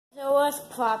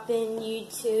What's poppin',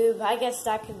 YouTube? I guess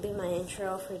that could be my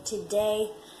intro for today.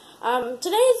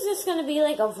 Today is just gonna be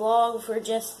like a vlog for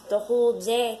just the whole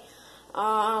day.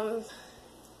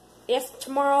 Yes,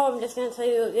 tomorrow I'm just gonna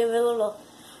give a little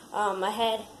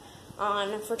ahead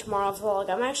on for tomorrow's vlog.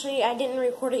 I didn't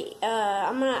record it.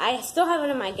 I still have it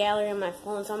in my gallery on my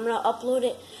phone, so I'm gonna upload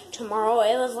it tomorrow.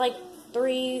 It was like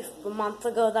 3 months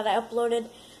ago that I uploaded.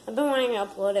 I've been wanting to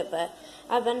upload it, but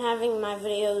I've been having my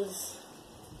videos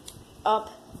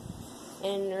up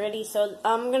and ready, so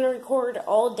I'm gonna record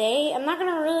all day. I'm not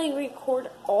gonna really record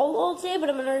all day, but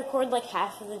I'm gonna record like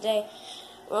half of the day.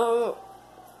 I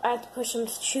have to put some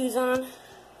shoes on,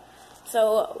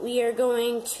 so we are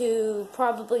going to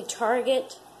probably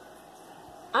Target.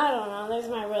 I don't know. There's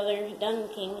my brother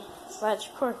Dunking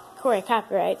 / Corey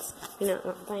copyrights. You know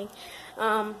what I'm saying?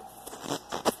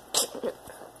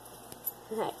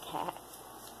 That cat.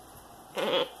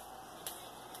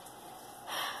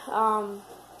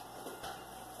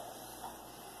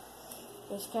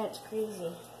 This cat's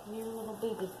crazy. You're a little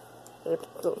baby. Really?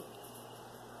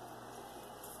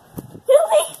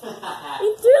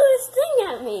 He threw this thing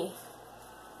at me.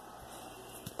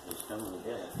 He's coming to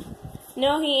get it.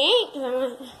 No, he ain't, 'cause I'm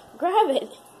gonna grab it.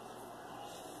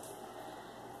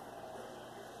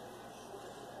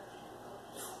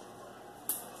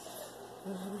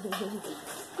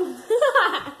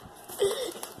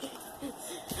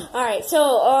 Alright, so,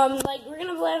 we're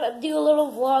gonna do a little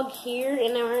vlog here,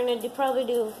 and then we're gonna probably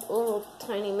do a little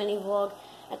tiny mini vlog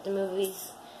at the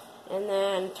movies. And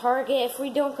then Target, if we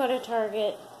don't go to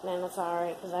Target, then it's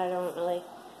alright, because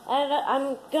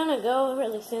I'm gonna go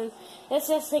really soon. It's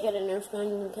just to get a Nerf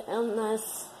gun,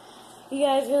 unless you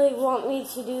guys really want me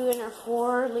to do a Nerf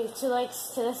war, leave 2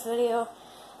 likes to this video,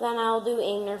 then I'll do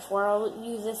a Nerf war. I'll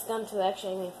use this gun to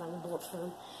actually make fun bullets for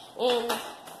him.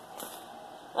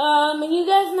 And you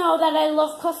guys know that I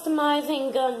love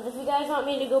customizing guns. If you guys want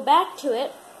me to go back to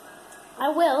it, I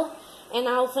will, and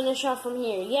I'll finish off from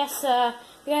here. Yes, if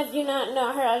you guys do not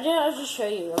know her, I'll just show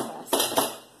you real fast.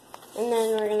 And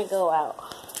then we're going to go out,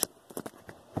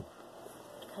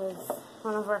 because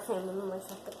one of our family members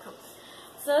has to come.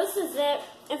 So this is it.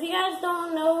 If you guys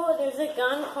don't know, there's a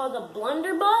gun called a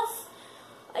Blunderbuss.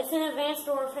 It's in Advanced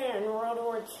Warfare in World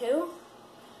War II.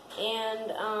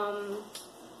 And,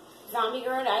 Zombie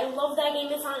Guard. I love that game.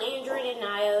 It's on Android and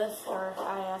iOS, or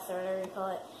iOS, or whatever you call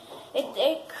it.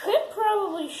 It could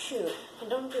probably shoot.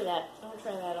 Don't do that. Don't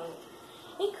try that on.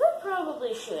 It could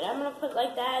probably shoot. I'm going to put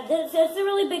like that. It's a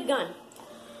really big gun.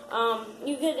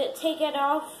 You could take it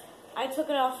off. I took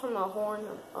it off from a horn,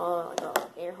 like an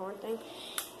air horn thing.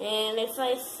 And it's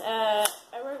like a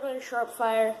regular sharp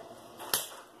fire.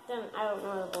 Then I don't know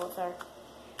where the bullets are.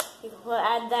 You can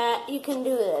add that. You can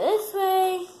do it this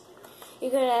way. You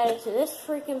could add it to this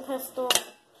freaking pistol.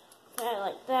 Add it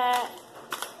like that.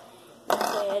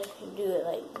 You could do it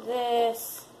like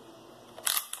this.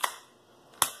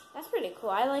 That's pretty cool.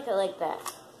 I like it like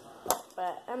that.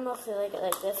 But I mostly like it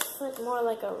like this. It's like more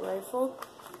like a rifle.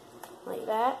 Like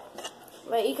that.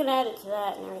 But you can add it to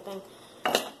that and everything.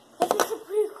 This is a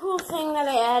pretty cool thing that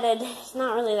I added. It's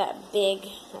not really that big.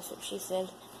 That's what she said.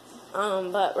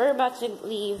 But we're about to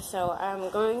leave, so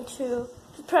I'm going to...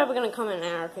 She's probably going to come in an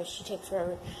hour because she takes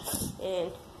forever.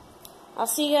 And I'll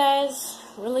see you guys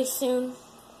really soon.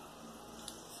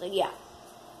 So, yeah.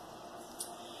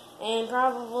 And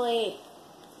probably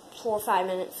 4 or 5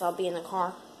 minutes I'll be in the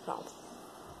car. So,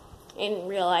 in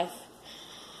real life.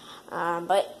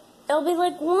 But it'll be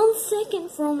like 1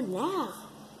 second from now.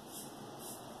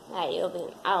 I'll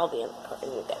be in the car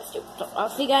and you guys do. So, I'll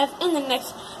see you guys in the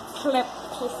next clip.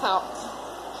 Peace out.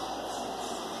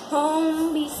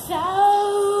 Home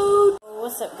beside.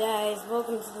 What's up, guys?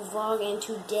 Welcome to the vlog, and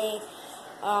today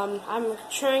I'm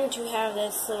trying to have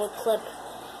this little clip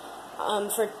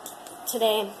for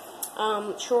today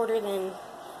shorter than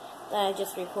that I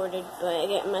just recorded, but I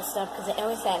get messed up because it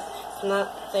always says it's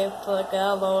not safe to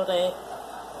download it.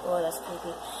 Oh, that's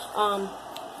creepy. I'm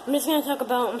just gonna talk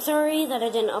about. I'm sorry that I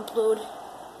didn't upload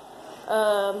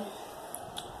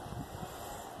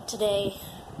today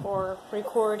or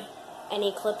record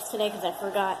any clips today because I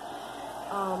forgot.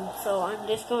 So I'm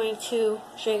just going to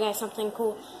show you guys something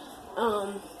cool.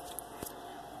 I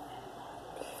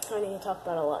need to talk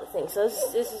about a lot of things. So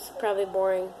this is probably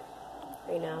boring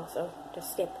right now, so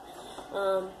just skip.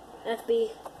 FB,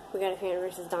 we got a fan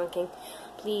versus Donking.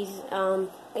 Please,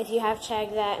 if you have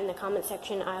tagged that in the comment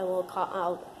section,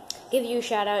 I'll give you a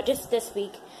shout out just this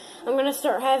week. I'm gonna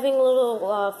start having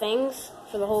little things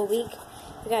for the whole week.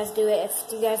 If you guys do it,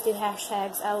 if you guys do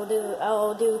hashtags, I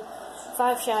will do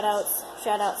 5 shout outs.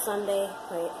 Shout out Sunday.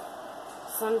 Wait.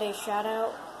 Sunday shout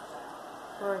out.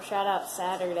 or shout out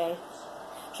Saturday.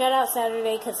 Shout out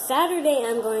Saturday, because Saturday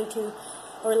I'm going to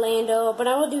Orlando, but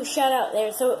I will do shout out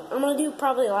there. So I'm going to do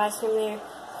probably a live stream there.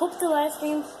 Hope the live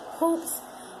stream hopes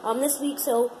this week.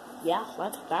 So yeah,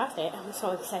 that's it. I'm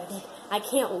so excited. I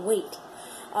can't wait.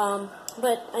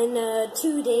 But in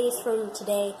 2 days from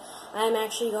today, I'm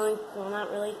actually going, well, not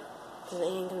really, because it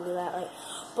ain't going to be that late,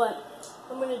 but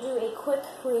I'm going to do a quick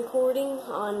recording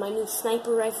on my new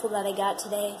sniper rifle that I got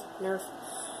today, Nerf,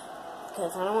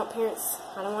 because I don't want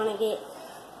to get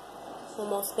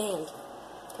almost banned,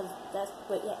 because that's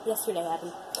what yesterday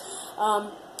happened.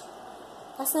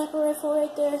 That sniper rifle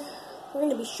right there, we're going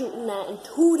to be shooting that in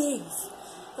 2 days.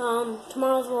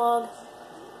 Tomorrow's vlog,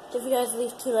 if you guys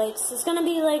leave 2 likes, it's going to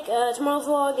be like, tomorrow's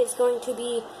vlog is going to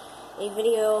be a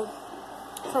video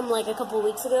from like a couple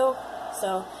weeks ago,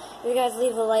 so if you guys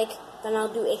leave a like, then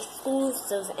I'll do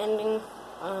exclusive ending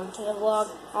to the vlog.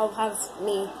 I'll have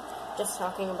me just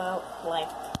talking about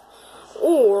life.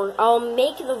 Or I'll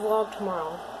make the vlog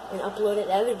tomorrow and upload it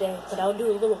the other day, but I'll do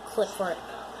a little clip for it.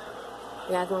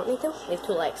 You guys want me to? Leave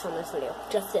 2 likes on this video.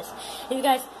 Just this. If you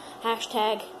guys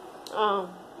hashtag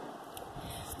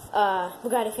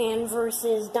Bugatti fan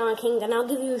versus Don King, then I'll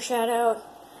give you a shout out.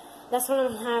 That's what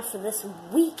I'm gonna have for this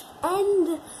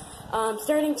weekend.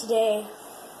 Starting today,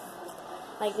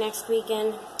 like next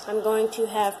weekend, I'm going to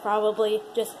have probably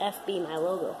just FB, my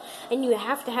logo. And you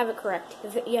have to have it correct.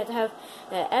 You have to have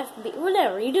FB,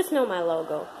 whatever. You just know my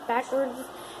logo. Backwards,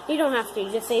 you don't have to.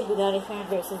 You just say Bugatti fan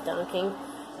versus Don King.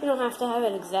 You don't have to have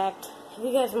it exact. If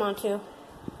you guys want to,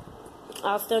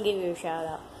 I'll still give you a shout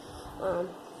out.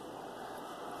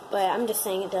 But I'm just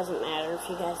saying it doesn't matter if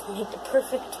you guys make the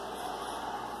perfect.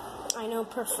 I know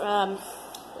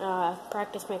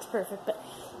practice makes perfect, but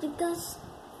you guys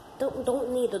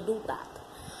don't need to do that.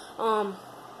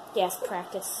 Yes,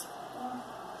 practice.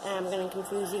 I'm gonna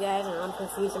confuse you guys, and I'm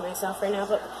confusing myself right now,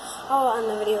 but I'll end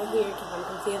the video here because I'm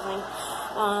confusing.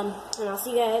 And I'll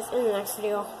see you guys in the next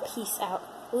video. Peace out.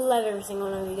 Love every single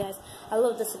one of you guys. I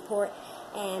love the support,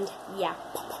 and yeah.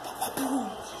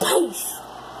 Peace.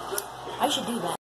 I should do that.